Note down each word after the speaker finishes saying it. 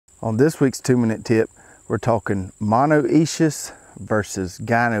On this week's 2-minute tip, we're talking monoecious versus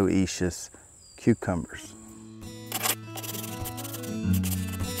gynoecious cucumbers.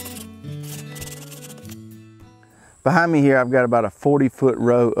 Behind me here, I've got about a 40-foot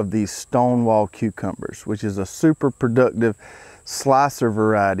row of these stonewall cucumbers, which is a super productive slicer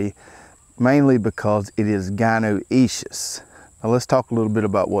variety, mainly because it is gynoecious. Now let's talk a little bit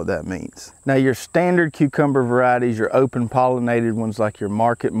about what that means. Now your standard cucumber varieties, your open pollinated ones like your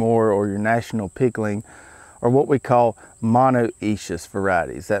Market More or your National Pickling, are what we call monoecious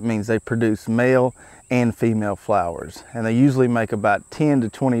varieties. That means they produce male and female flowers, and they usually make about 10 to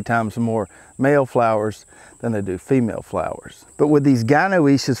 20 times more male flowers than they do female flowers. But with these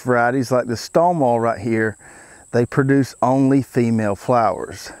gynoecious varieties like the stonewall right here, they produce only female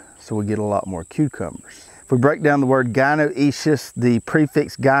flowers, so we get a lot more cucumbers. If we break down the word gynoecious, the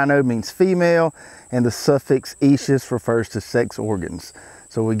prefix gyno means female and the suffixecious refers to sex organs.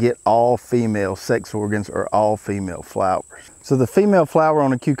 So we get all female sex organs or all female flowers. So the female flower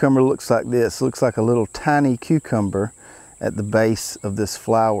on a cucumber looks like this. It looks like a little tiny cucumber at the base of this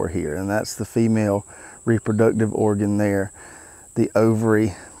flower here, and that's the female reproductive organ there, the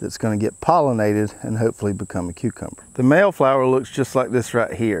ovary that's going to get pollinated and hopefully become a cucumber. The male flower looks just like this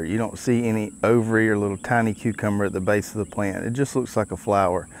right here. You don't see any ovary or little tiny cucumber at the base of the plant. It just looks like a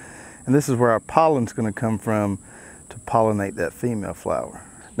flower. And this is where our pollen's going to come from to pollinate that female flower.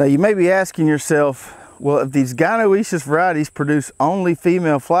 Now you may be asking yourself, well, if these gynoecious varieties produce only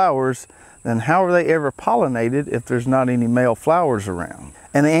female flowers, then how are they ever pollinated if there's not any male flowers around?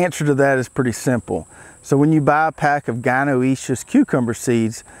 And the answer to that is pretty simple. So when you buy a pack of gynoecious cucumber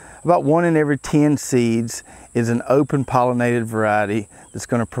seeds, about 1 in every 10 seeds is an open pollinated variety that's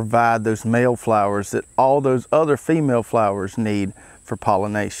going to provide those male flowers that all those other female flowers need for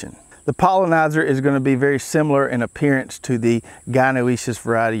pollination. The pollinizer is going to be very similar in appearance to the gynoecious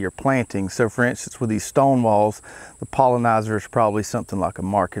variety you're planting. So for instance, with these stonewalls, the pollinizer is probably something like a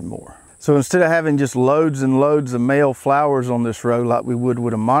Market More. So instead of having just loads and loads of male flowers on this row like we would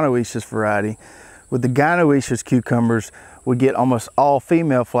with a monoecious variety, with the gynoecious cucumbers, we get almost all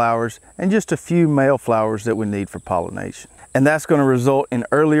female flowers and just a few male flowers that we need for pollination. And that's going to result in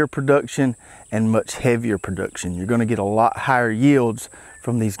earlier production and much heavier production. You're going to get a lot higher yields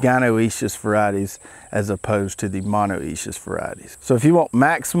from these gynoecious varieties as opposed to the monoecious varieties. So if you want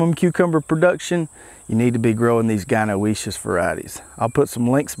maximum cucumber production, you need to be growing these gynoecious varieties. I'll put some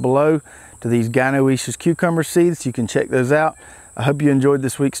links below to these gynoecious cucumber seeds. You can check those out. I hope you enjoyed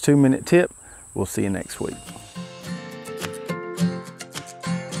this week's 2-minute tip. We'll see you next week.